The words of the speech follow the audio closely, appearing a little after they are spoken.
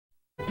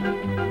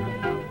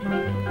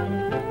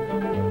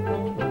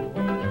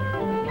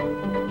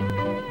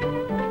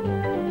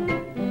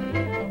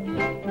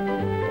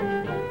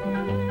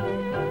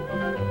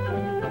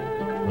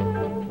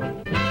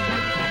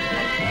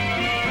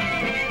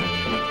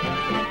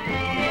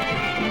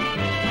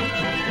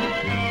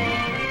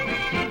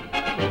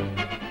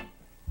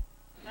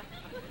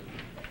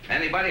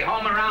Anybody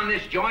home around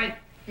this joint?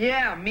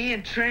 Yeah, me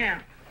and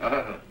Tramp.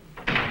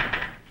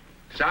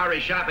 Sorry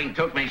shopping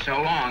took me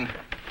so long,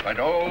 but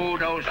oh,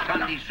 those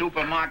Sunday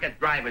supermarket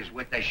drivers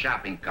with their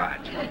shopping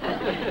carts.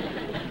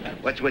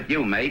 What's with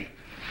you, mate?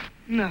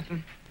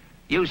 Nothing.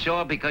 You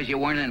sore because you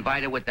weren't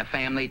invited with the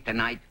family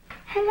tonight?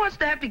 Who wants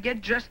to have to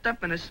get dressed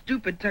up in a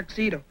stupid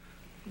tuxedo?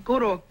 Go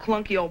to a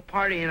clunky old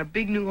party in a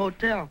big new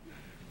hotel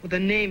with a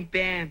named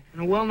band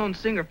and a well-known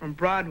singer from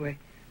Broadway,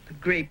 the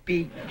Great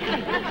Beat.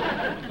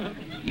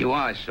 You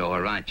are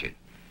sore, aren't you?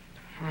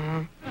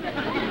 Uh-huh.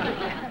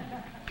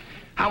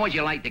 How would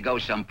you like to go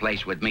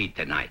someplace with me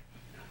tonight?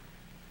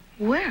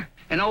 Where?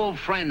 An old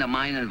friend of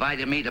mine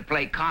invited me to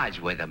play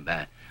cards with him.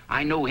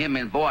 I knew him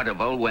in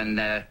vaudeville when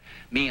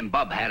me and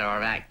Bub had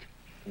our act.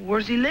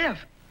 Where's he live?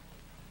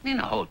 In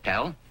a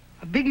hotel.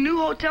 A big new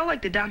hotel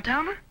like the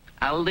Downtowner?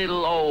 A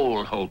little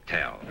old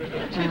hotel.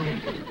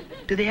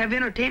 Do they have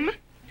entertainment?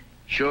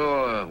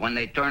 Sure, when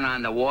they turn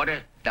on the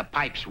water, the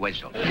pipes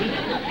whistle.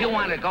 You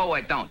want to go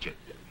or don't you?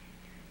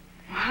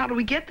 How do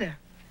we get there?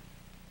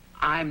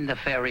 I'm the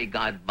fairy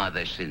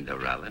godmother,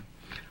 Cinderella.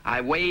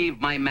 I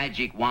wave my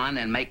magic wand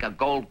and make a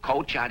gold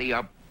coach out of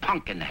your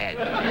pumpkin head.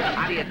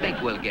 How do you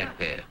think we'll get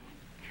there?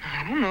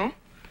 I don't know.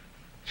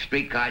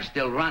 Streetcars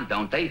still run,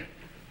 don't they?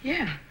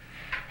 Yeah.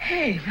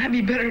 Hey, that'd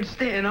be better than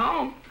staying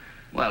home.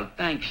 Well,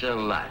 thanks a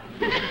lot.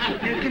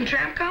 Can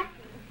Tramp come?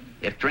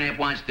 If Tramp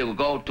wants to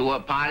go to a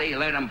party,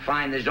 let him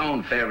find his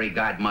own fairy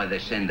godmother,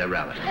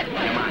 Cinderella.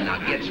 Come on,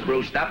 now, get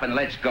spruced up and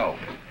let's go.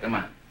 Come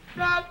on.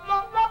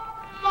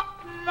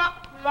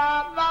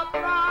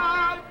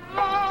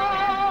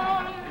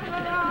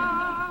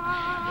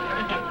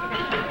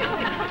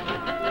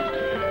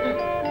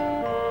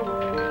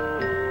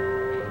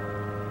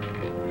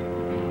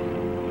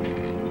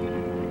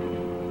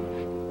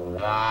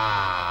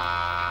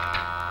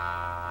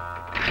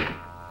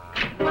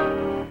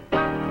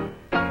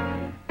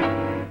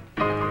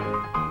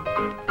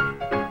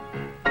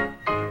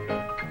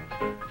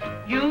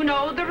 You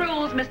know the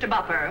rules, Mr.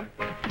 Buffer.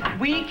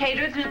 We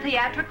cater to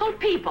theatrical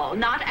people,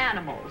 not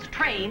animals,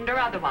 trained or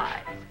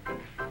otherwise.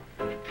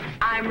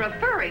 I'm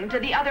referring to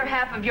the other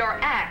half of your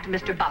act,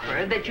 Mr.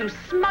 Buffer, that you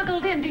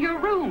smuggled into your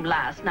room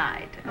last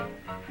night.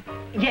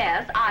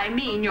 Yes, I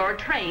mean your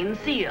trained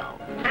seal.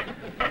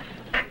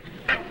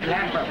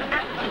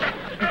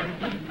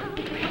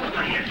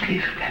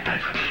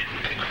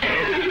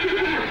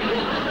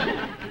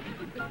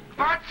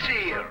 What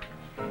seal?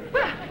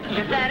 Well,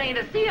 if that ain't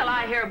a seal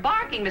I hear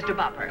barking, Mr.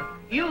 Buffer,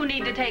 you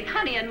need to take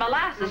honey and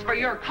molasses for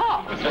your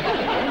cough.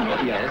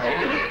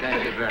 Yes,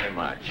 thank you very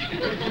much.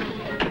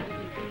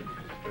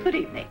 Good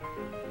evening.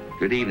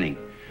 Good evening.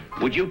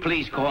 Would you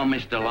please call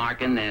Mr.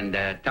 Larkin and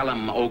tell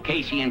him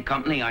O'Casey and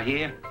Company are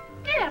here?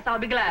 Yes, I'll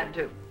be glad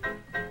to.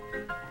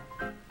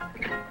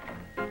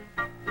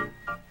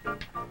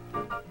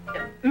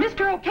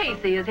 Mr.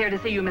 O'Casey is here to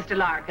see you, Mr.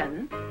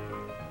 Larkin.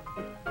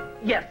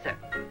 Yes, sir.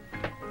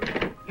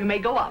 You may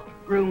go up.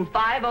 Room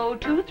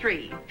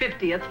 5023,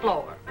 50th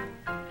floor.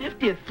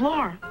 50th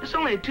floor? It's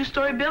only a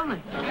two-story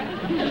building.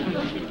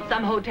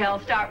 Some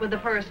hotels start with the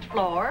first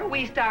floor.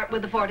 We start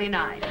with the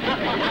 49th.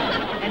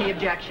 Any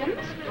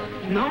objections?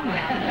 No.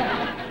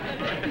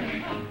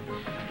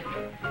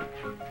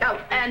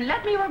 Oh, and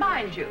let me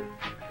remind you,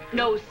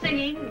 no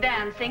singing,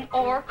 dancing,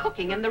 or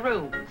cooking in the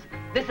rooms.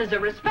 This is a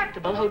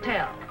respectable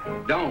hotel.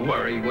 Don't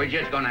worry, we're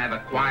just going to have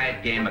a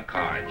quiet game of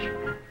cards.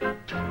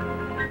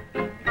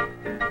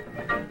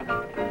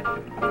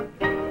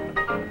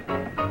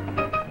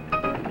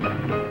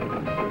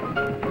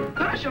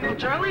 Gosh, Uncle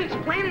Charlie, it's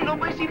plain and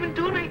nobody's even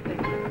doing anything.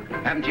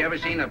 Haven't you ever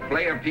seen a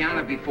player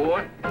piano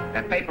before?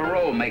 That paper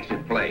roll makes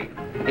it play.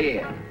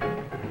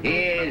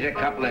 Here's a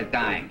couple of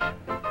dimes.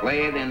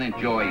 Play it and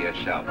enjoy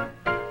yourself.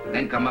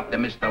 Then come up to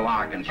Mr.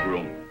 Larkin's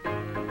room,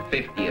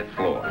 50th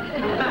floor.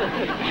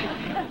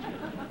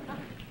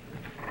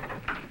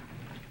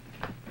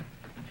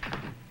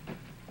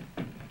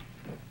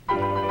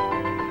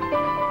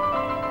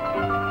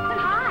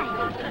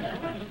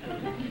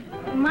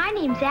 Hi. My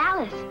name's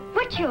Alice.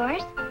 What's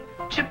yours?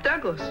 Chip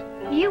Douglas.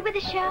 You with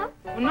the show?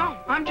 Well, no,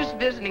 I'm just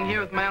visiting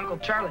here with my Uncle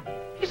Charlie.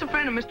 He's a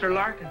friend of Mr.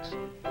 Larkin's.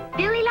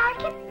 Billy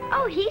Larkin?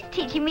 Oh, he's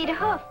teaching me to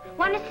hoof.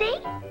 Want to see?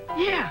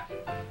 Yeah.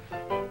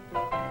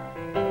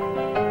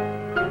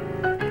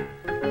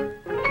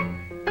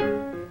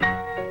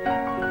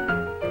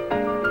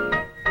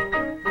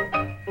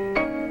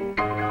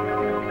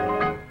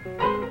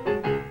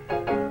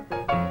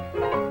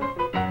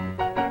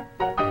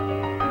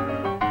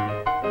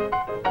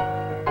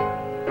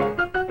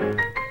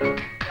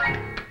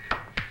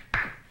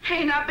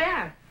 Hey, not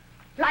bad.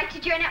 Like to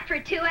join up for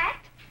a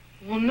two-act?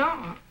 Well,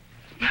 no.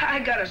 I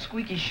got a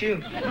squeaky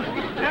shoe.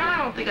 I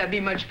don't think I'd be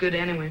much good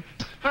anyway.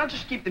 I'll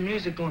just keep the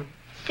music going.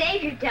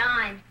 Save your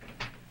dime.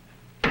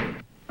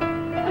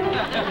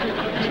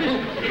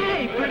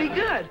 Hey, pretty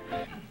good.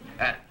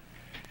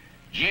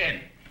 Gin.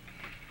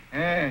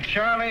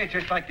 Charlie, it's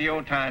just like the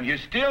old times. You're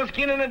still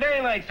skinning the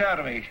daylights out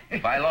of me.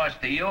 If I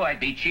lost to you, I'd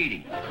be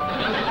cheating.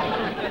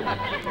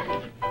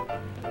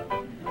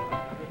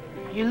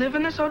 You live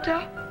in this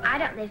hotel? I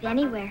don't live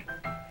anywhere.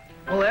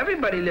 Well,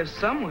 everybody lives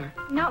somewhere.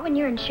 Not when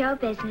you're in show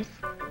business.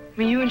 I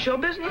mean, you in show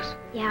business?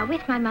 Yeah,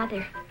 with my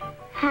mother.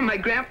 My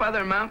grandfather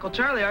and my Uncle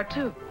Charlie are,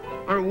 too.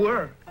 Or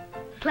were.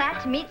 Glad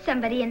to meet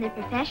somebody in their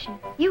profession.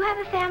 You have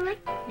a family?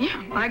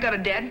 Yeah, I got a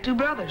dad and 2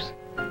 brothers.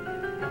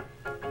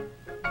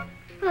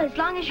 Well, as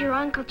long as your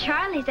Uncle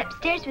Charlie's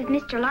upstairs with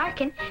Mr.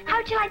 Larkin,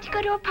 how'd you like to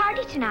go to a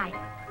party tonight?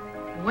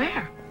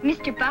 Where?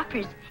 Mr.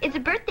 Buffer's. It's a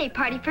birthday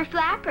party for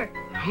Flapper.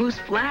 Who's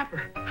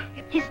Flapper?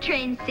 His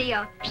trained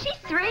seal. She's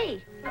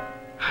 3.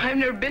 I've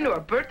never been to a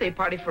birthday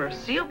party for a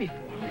seal before.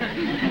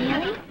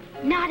 Really?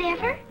 Not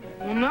ever?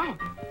 Well, no.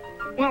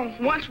 Well,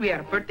 once we had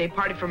a birthday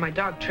party for my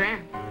dog,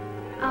 Tramp.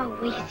 Oh,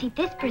 well, you see,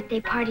 this birthday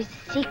party's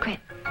a secret.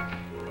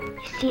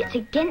 You see, it's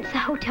against the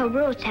hotel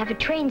rules to have a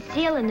trained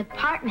seal in the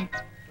apartments.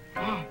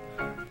 Oh.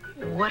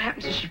 What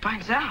happens if she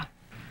finds out?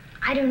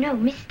 I don't know.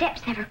 Miss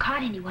Stepp's never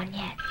caught anyone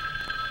yet.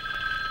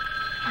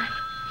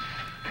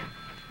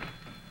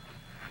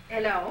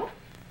 Hello?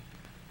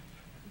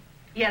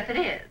 Yes, it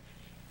is.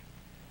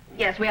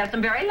 Yes, we have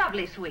some very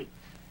lovely suites.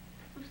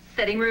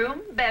 Sitting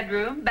room,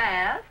 bedroom,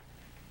 bath.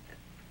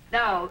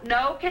 No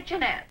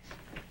kitchenettes.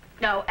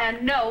 No,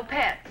 and no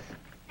pets.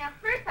 Now,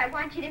 first, I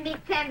want you to meet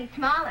Sammy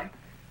Smaller.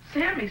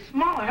 Sammy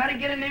Smaller? How'd he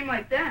get a name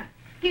like that?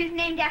 He was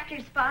named after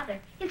his father.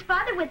 His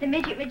father was a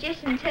midget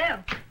magician, too.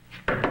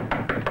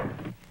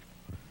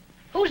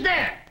 Who's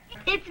there?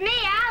 It's me,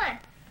 Alice.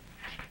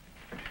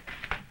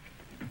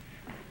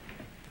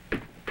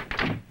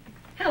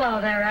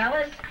 Hello there,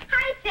 Alice.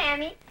 Hi,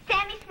 Sammy.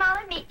 Sammy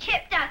Smaller, meet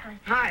Chip Douglas.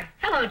 Hi.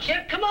 Hello,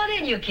 Chip. Come on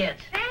in, you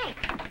kids.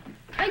 Thanks.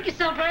 Make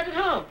yourself right at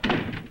home.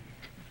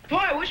 Boy,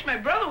 I wish my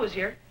brother was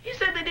here. He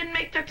said they didn't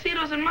make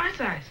tuxedos in my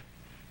size.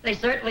 They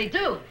certainly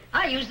do.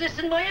 I use this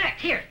in my act.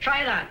 Here,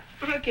 try it on.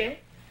 Okay.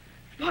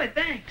 Boy,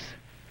 thanks.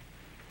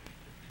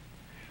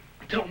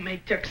 Don't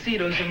make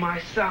tuxedos in my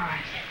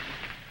size.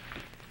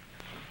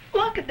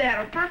 Look at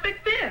that, a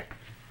perfect fit.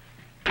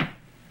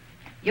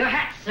 Your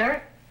hat,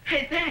 sir.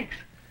 Hey, thanks.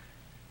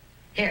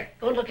 Here,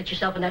 go and look at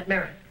yourself in that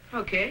mirror.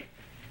 Okay.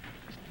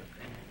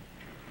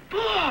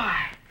 Boy!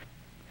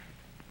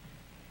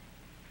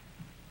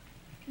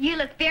 You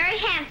look very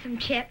handsome,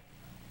 Chip.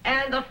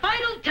 And the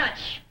final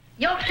touch.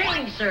 Your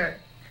cane, sir.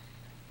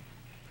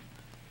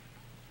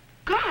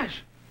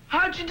 Gosh,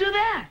 how'd you do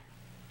that?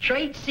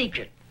 Trade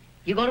secret.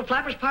 You going to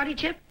Flapper's party,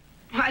 Chip?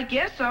 I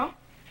guess so.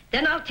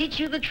 Then I'll teach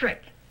you the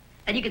trick.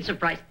 And you can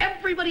surprise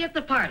everybody at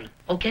the party,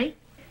 okay?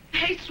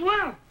 Hey,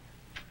 swell.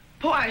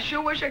 Boy, I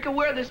sure wish I could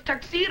wear this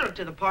tuxedo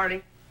to the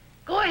party.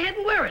 Go ahead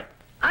and wear it.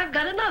 I've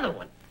got another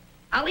one.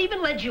 I'll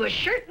even lend you a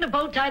shirt and a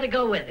bow tie to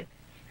go with it.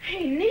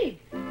 Hey,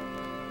 neat.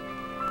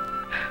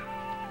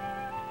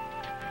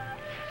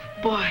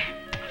 Boy,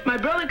 if my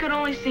brother could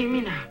only see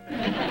me now.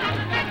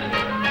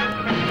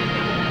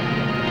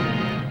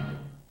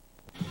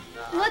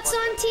 What's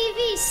on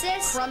TV,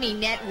 sis? Crummy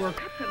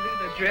network.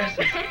 The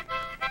dresses.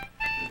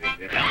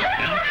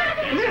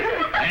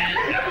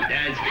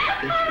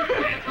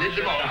 That's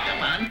listen all.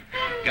 Come on.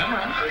 Come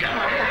on. Come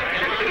on.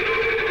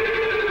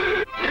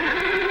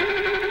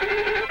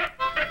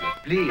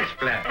 Please,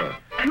 Flapper,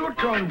 your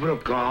tongue will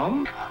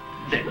come.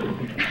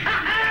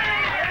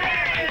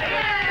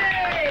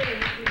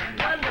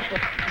 Wonderful.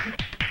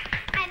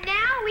 And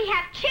now we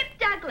have Chip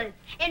Douglas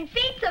in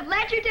Feats of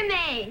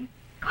Legerdemain.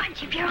 Go on,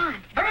 Chip, you're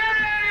on. Hooray!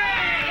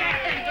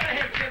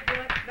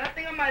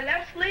 Nothing on my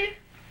left sleeve.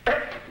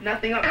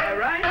 Nothing up my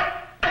right.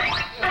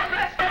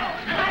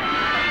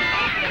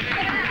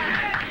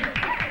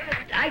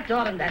 I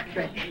taught him that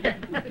trick. And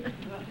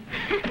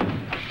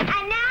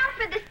now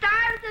for the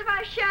stars of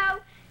our show,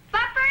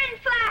 Buffer and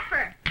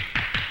Flapper.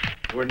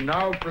 Well,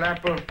 now,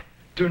 Flapper,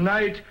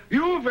 tonight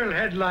you will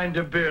headline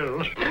the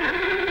bill.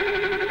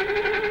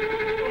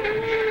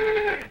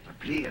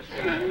 Please.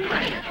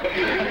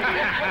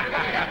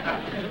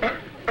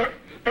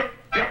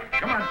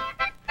 Come on.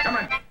 Come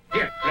on.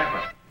 Here,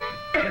 Flapper.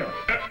 Here.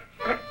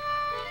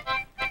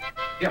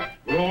 Yeah.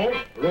 Roll.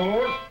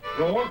 Roll.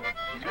 Roll.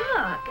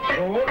 Look.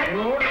 Roll.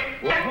 Roll.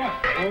 Over.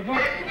 Over.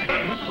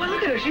 Well,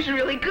 look at her. She's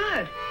really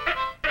good.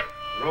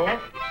 Roll.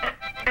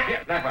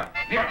 Here, Flapper.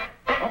 Here.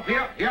 Up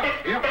here. Here.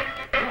 Here.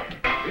 Here.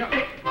 Here.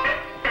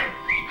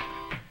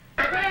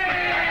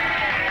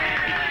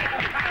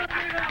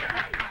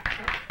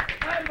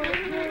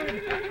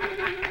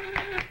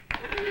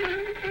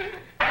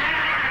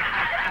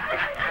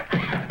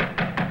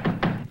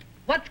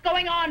 What's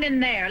going on in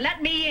there?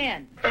 Let me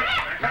in.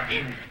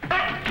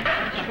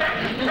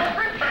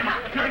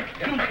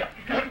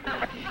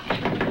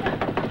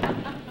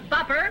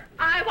 Buffer,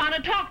 I want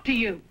to talk to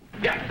you.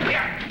 Here,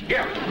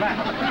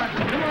 Flapper.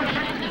 Come on.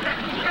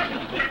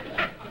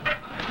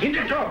 In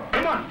the door.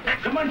 Come on.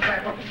 Come on,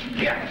 Flapper.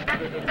 Here.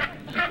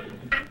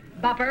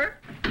 Buffer,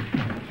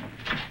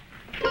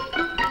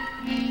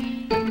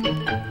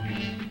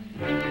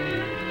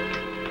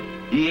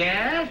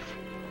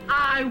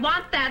 I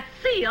want that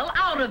seal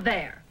out of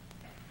there.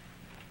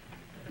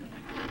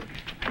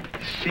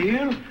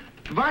 Seal?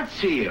 What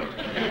seal?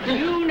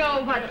 You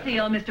know what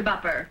seal, Mr.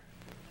 Buffer.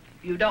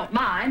 If you don't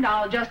mind,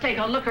 I'll just take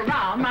a look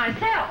around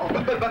myself.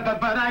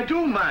 But I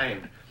do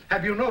mind.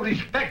 Have you no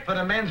respect for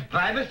a man's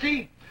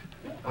privacy?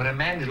 Or a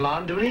man's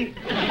laundry?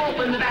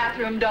 Open the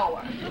bathroom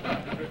door.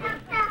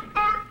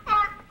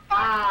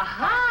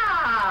 Aha!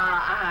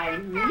 I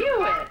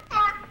knew it.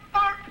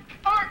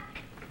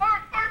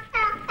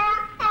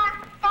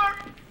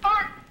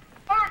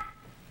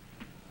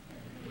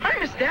 Hi,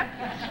 Miss Step.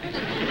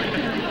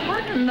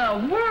 What in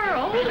the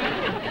world?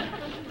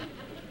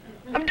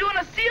 I'm doing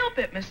a seal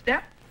bit, Miss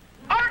Step.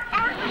 Art,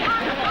 art,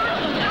 art,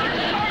 art,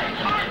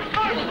 art,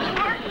 art,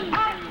 art,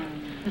 art.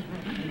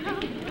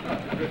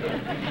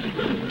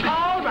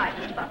 All right,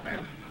 Mr. Butler.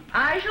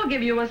 I shall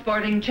give you a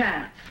sporting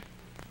chance.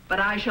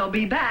 But I shall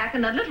be back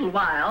in a little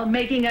while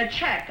making a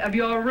check of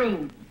your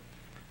room.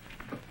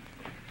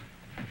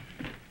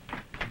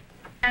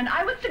 And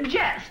I would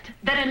suggest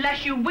that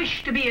unless you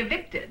wish to be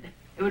evicted,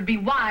 it would be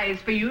wise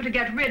for you to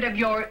get rid of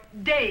your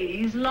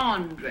day's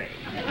laundry.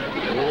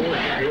 Oh,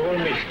 sure,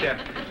 mister.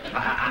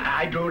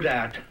 I do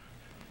that.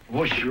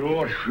 Oh,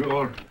 sure.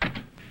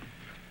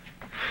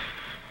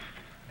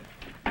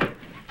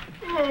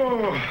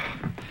 Oh,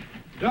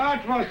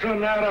 that was a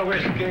narrow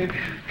escape.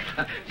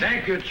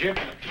 Thank you, Chip.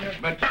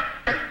 But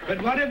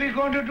what are we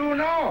going to do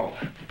now?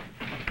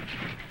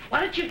 Why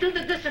don't you do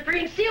the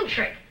disappearing seal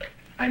trick?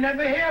 I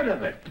never heard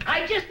of it.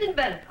 I just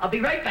invented it. I'll be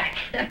right back.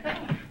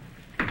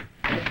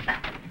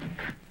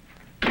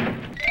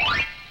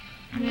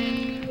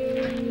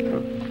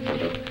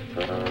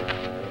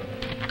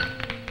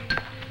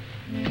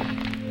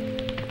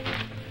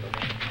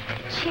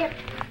 Chip,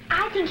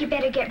 I think you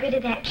better get rid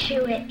of that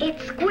shoe. It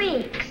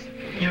squeaks.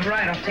 You're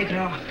right, I'll take it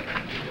off.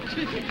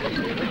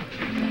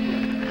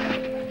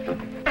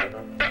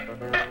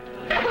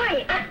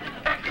 Quiet.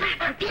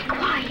 Flapper, be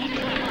quiet.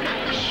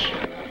 Shh.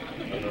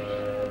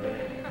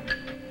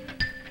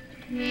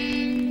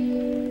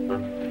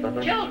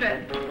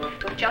 Children,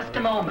 just a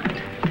moment.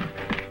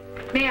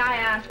 May I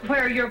ask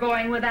where you're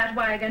going with that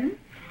wagon?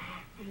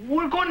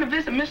 We're going to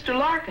visit Mr.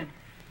 Larkin.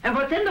 And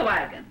what's in the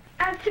wagon?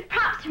 Some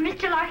props for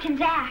Mr.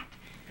 Larkin's act.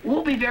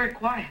 We'll be very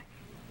quiet.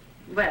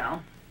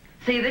 Well,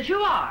 see that you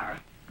are.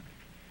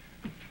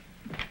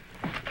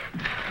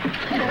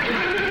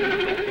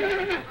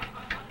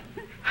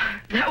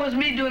 That was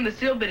me doing the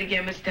seal bit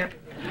again, Miss Step.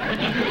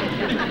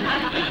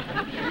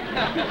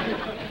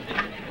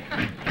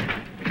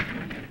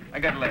 I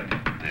got a letter.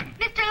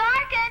 Mr.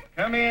 Larkin!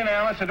 Come in,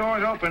 Alice. The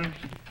door's open.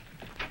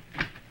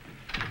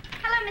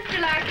 Hello, Mr.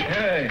 Larkin.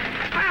 Hey.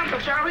 Hi, Uncle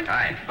Charlie.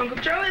 Hi. Uncle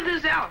Charlie, this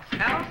is Alice.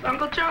 Alice,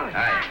 Uncle Charlie.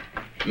 Hi.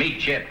 Meet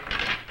Chip.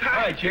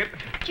 Hi, Chip.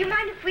 Do you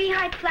mind if we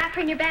hide Flapper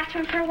in your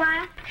bathroom for a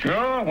while?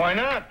 Sure, why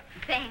not?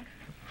 Thanks.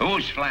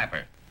 Who's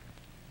Flapper?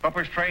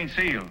 Bupper's trained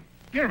seal.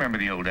 You remember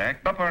the old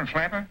act, Bupper and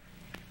Flapper?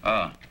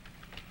 Oh.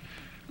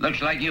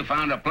 Looks like you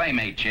found a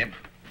playmate, Chip.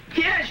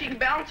 Yeah, she can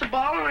balance a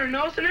ball on her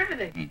nose and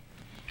everything.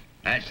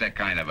 That's the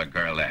kind of a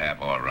girl to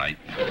have, all right.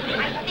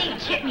 I think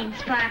Chip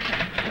means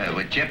Flapper.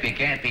 With Chip, you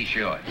can't be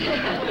sure.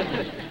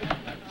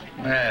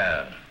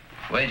 Well,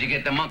 where'd you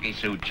get the monkey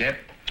suit, Chip?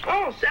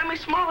 Oh, Sammy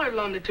Smaller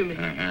loaned it to me.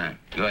 Uh-huh.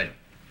 Good.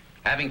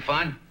 Having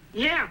fun?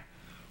 Yeah.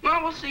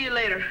 Well, we'll see you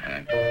later.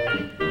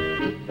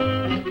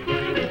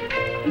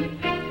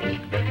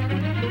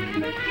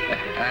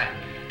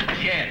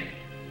 Chip.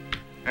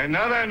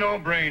 Another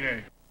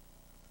no-brainer.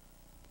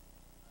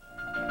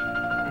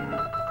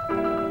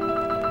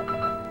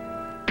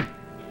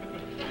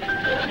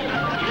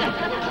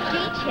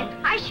 Gee, Chip,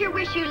 I sure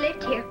wish you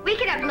lived here. We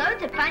could have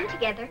loads of fun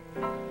together.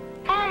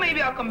 Oh,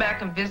 maybe I'll come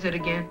back and visit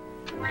again.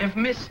 If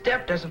Miss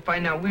Step doesn't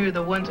find out we were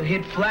the ones who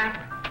hid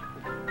Flapper.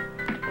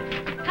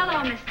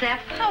 Hello, Miss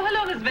Steph. Oh,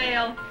 hello, Miss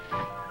Vale.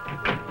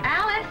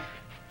 Alice.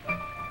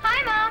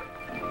 Hi, Mom.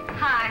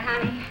 Hi,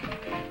 honey.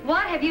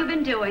 What have you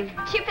been doing?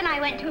 Chip and I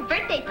went to a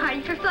birthday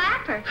party for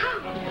Flapper.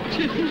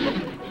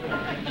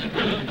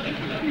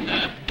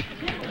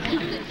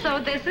 So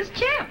this is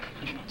Chip.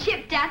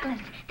 Chip Douglas.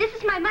 This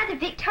is my mother,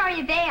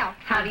 Victoria Vale.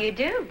 How do you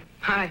do?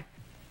 Hi.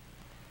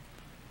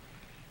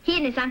 He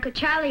and his Uncle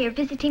Charlie are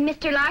visiting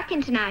Mr.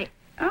 Larkin tonight.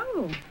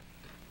 Oh.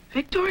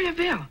 Victoria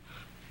Vale.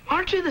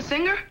 Aren't you the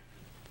singer?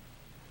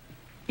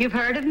 You've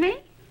heard of me?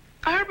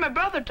 I heard my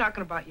brother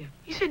talking about you.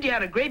 He said you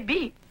had a great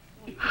beat.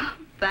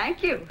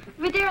 Thank you.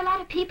 Were there a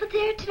lot of people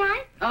there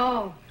tonight?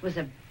 Oh, it was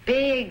a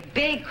big,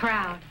 big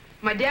crowd.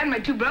 My dad and my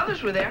two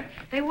brothers were there.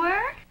 They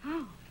were?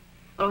 Oh.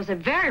 Well, it was a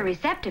very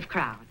receptive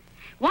crowd.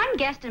 One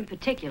guest in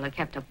particular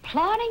kept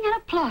applauding and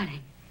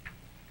applauding.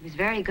 He was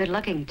very good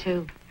looking,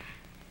 too.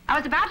 I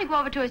was about to go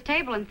over to his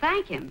table and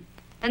thank him.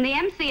 Then the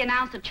MC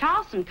announced a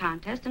Charleston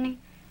contest, and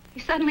he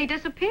suddenly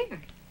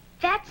disappeared.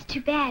 That's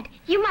too bad.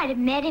 You might have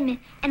met him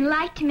and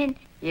liked him and...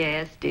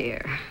 Yes,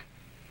 dear.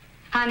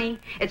 Honey,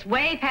 it's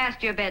way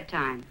past your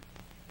bedtime.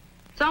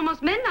 It's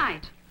almost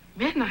midnight.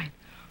 Midnight.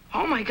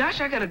 Oh, my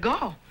gosh, I gotta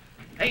go.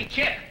 Hey,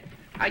 Chip.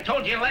 I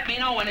told you to let me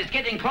know when it's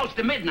getting close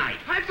to midnight.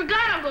 I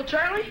forgot, Uncle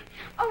Charlie.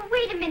 Oh,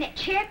 wait a minute,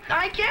 Chip.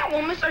 I can't.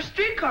 We'll miss our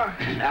streetcar.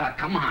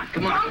 Come on.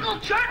 Uncle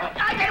Charlie,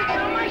 I gotta get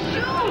on my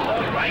shoe.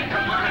 All right,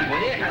 come on, will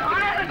you? I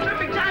had a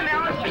terrific time,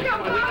 Alice.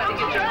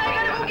 Uncle Charlie, I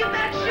gotta go get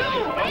that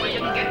shoe. Oh, you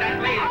can get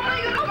that later.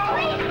 I gotta go.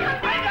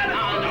 I gotta...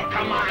 No,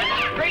 come on.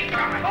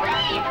 Streetcar.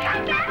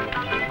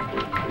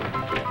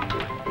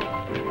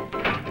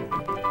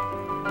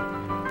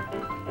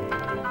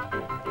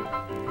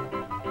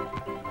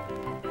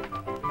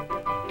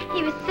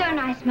 He was so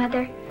nice,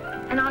 Mother,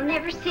 and I'll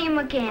never see him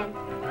again.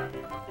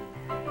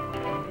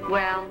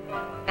 Well,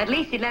 at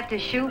least he left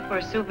his shoe for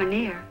a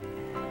souvenir.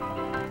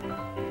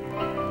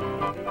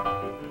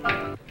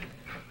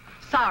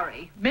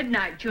 Sorry,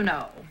 midnight, you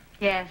know.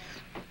 Yes,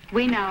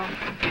 we know.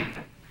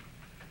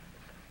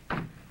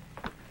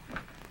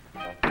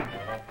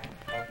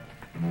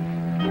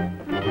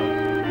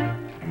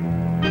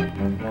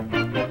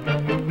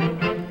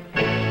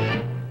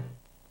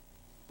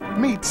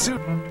 Meet Sue.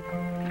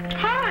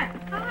 Hi.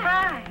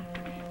 Hi.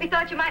 We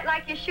thought you might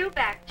like your shoe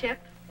back, Chip.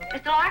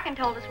 Mr. Larkin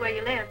told us where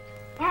you lived.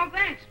 Oh,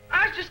 thanks.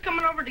 I was just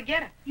coming over to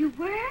get it. You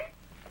were?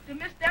 Did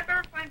Miss Depp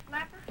ever find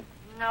Flapper?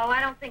 No, I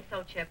don't think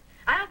so, Chip.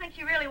 I don't think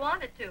she really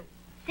wanted to.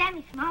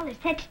 Sammy Smaller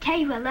said to tell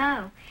you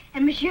hello.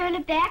 And Monsieur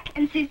Lebec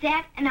and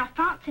Suzette and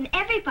Alphonse and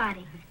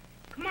everybody.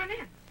 Come on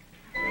in.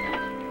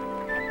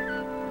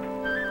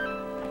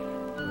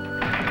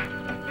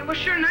 It was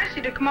sure nice of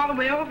you to come all the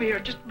way over here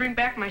just to bring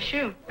back my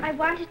shoe. I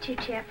wanted to,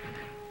 Chip.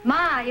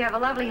 My, you have a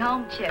lovely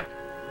home, Chip.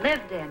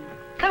 Lived in.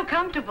 So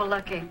comfortable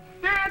looking.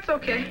 Nah, that's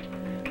okay.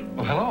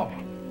 Oh, hello.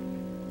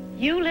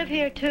 You live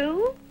here,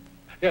 too?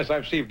 Yes,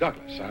 I'm Steve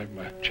Douglas. I'm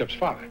Chip's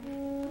father.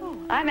 Oh,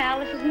 I'm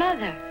Alice's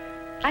mother.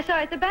 I saw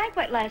you at the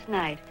banquet last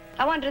night.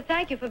 I wanted to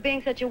thank you for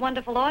being such a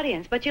wonderful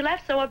audience, but you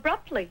left so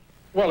abruptly.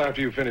 Well,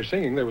 after you finished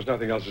singing, there was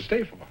nothing else to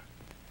stay for.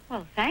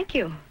 Well, thank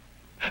you.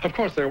 Of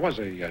course, there was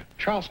a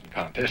Charleston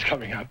contest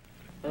coming up.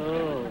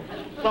 Oh.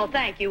 Well,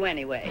 thank you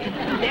anyway.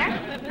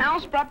 Dad,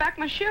 Alice brought back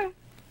my shoe.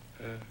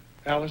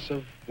 Alice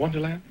of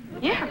Wonderland?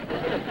 Yeah.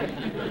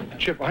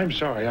 Chip, I'm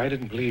sorry. I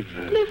didn't believe...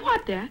 Believe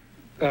what, Dad?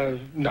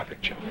 Nothing,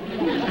 Chip.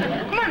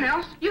 Come on,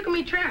 Alice. You can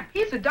meet Tramp.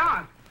 He's a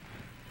dog.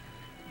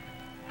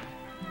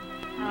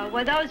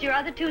 Were those your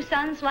other two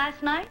sons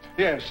last night?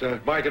 Yes,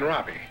 Mike and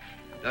Robbie.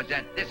 Does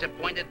that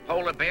disappointed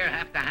polar bear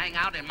have to hang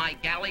out in my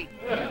galley?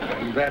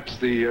 And that's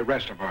the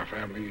rest of our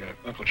family,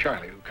 Uncle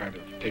Charlie, who kind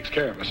of takes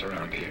care of us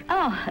around here.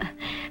 Oh,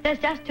 there's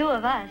just two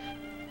of us.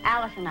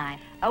 Alice and I.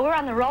 We're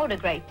on the road a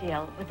great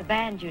deal with the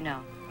band, you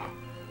know.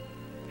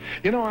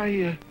 You know,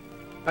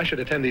 I should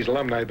attend these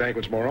alumni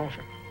banquets more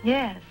often.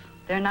 Yes,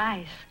 they're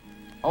nice.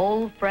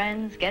 Old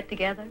friends get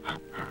together.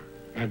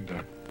 And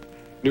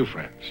new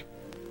friends.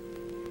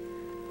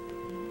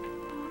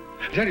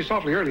 I tell you, it's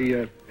awfully early.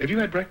 Have you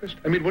had breakfast?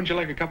 I mean, wouldn't you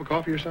like a cup of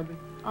coffee or something?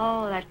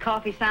 Oh, that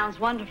coffee sounds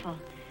wonderful.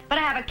 But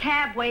I have a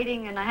cab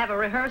waiting, and I have a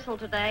rehearsal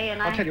today,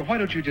 and I'll tell you, why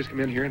don't you just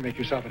come in here and make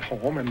yourself at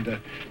home, and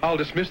I'll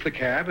dismiss the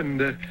cab, and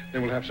then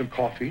we'll have some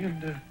coffee,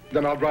 and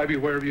then I'll drive you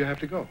wherever you have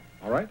to go.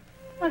 All right?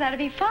 Well, that'll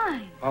be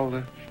fine. I'll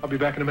be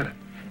back in a minute.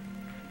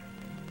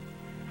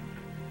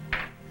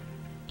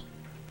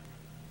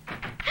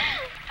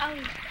 Oh,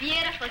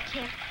 beautiful,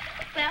 Chip.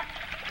 Well,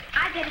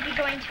 I better be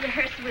going to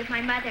rehearsal with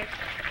my mother.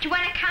 Do you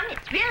want to come?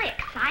 It's really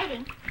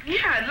exciting.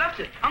 Yeah, I'd love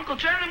to. Uncle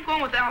Charlie, I'm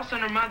going with Alice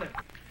and her mother.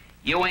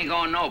 You ain't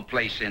going no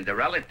place,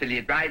 Cinderella, till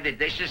you dry the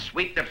dishes,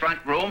 sweep the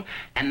front room,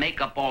 and make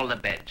up all the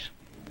beds.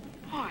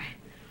 Boy,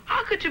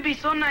 how could you be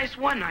so nice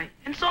one night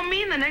and so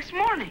mean the next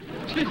morning?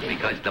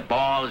 Because the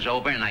ball is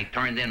over and I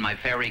turned in my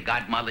fairy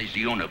godmother's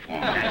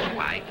uniform. That's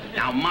why.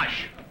 Now,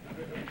 mush.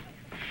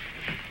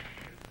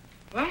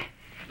 Well,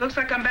 looks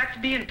like I'm back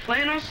to being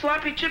plain old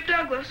sloppy Chip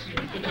Douglas.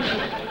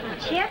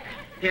 Chip,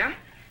 Yeah?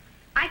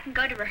 I can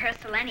go to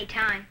rehearsal any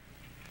time.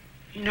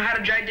 You know how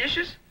to dry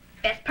dishes?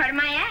 Best part of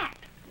my act.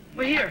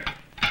 Well, here.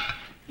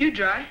 You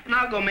dry, and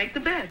I'll go make the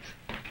beds.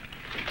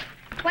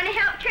 Want to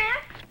help,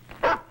 Tramp?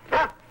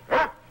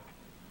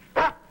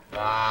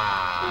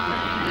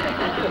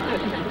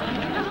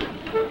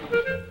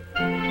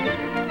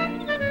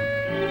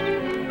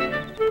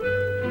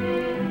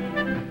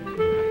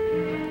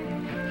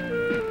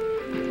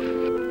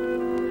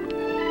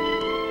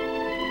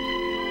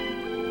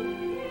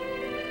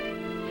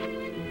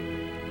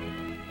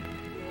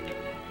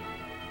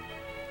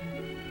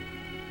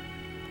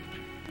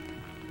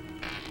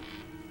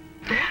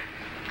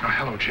 Oh,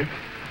 hello, Chip.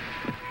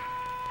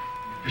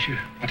 Guess you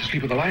went to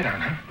sleep with the light on,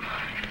 huh?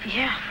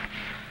 Yeah.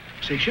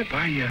 Say, Chip,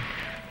 I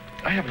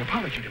have an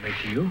apology to make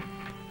to you.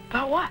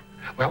 About what?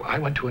 Well, I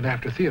went to an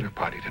after-theater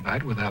party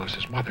tonight with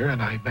Alice's mother,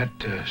 and I met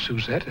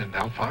Suzette and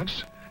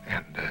Alphonse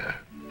and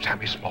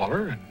Sammy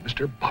Smaller and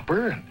Mr.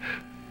 Bupper, and...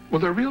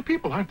 Well, they're real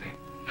people, aren't they?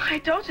 I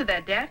told you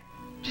that, Dad.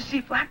 Did you see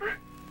Flapper?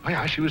 Oh,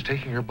 yeah, she was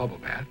taking her bubble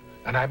bath,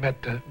 and I met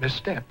Miss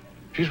Stepp.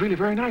 She's really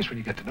very nice when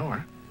you get to know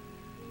her.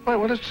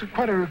 Well, it's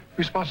quite a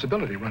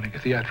responsibility running a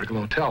theatrical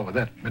hotel with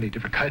that many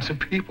different kinds of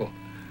people.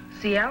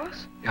 See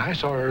Alice? Yeah, I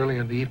saw her early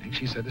in the evening.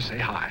 She said to say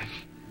hi.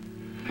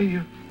 Hey,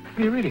 what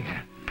are you reading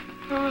here?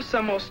 Oh,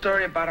 some old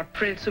story about a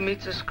prince who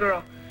meets this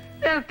girl.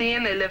 Then at the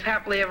end, they live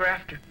happily ever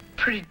after.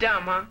 Pretty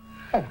dumb, huh?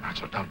 Oh, not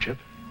so dumb, Chip.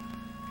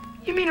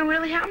 You mean it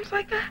really happens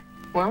like that?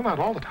 Well, not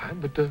all the time,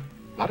 but a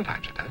lot of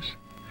times it does.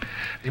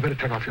 You better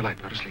turn off your light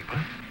and go to sleep,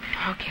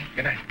 huh? Okay.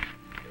 Good night.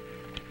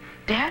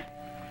 Dad?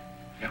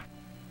 Yeah?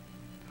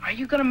 Are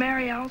you gonna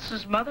marry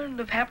Alice's mother and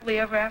live happily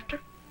ever after?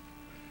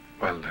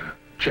 Well,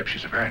 Chip,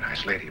 she's a very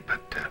nice lady,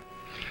 but,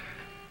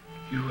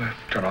 you,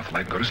 turn off the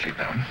light and go to sleep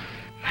now.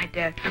 Night,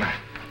 Dad. Good night.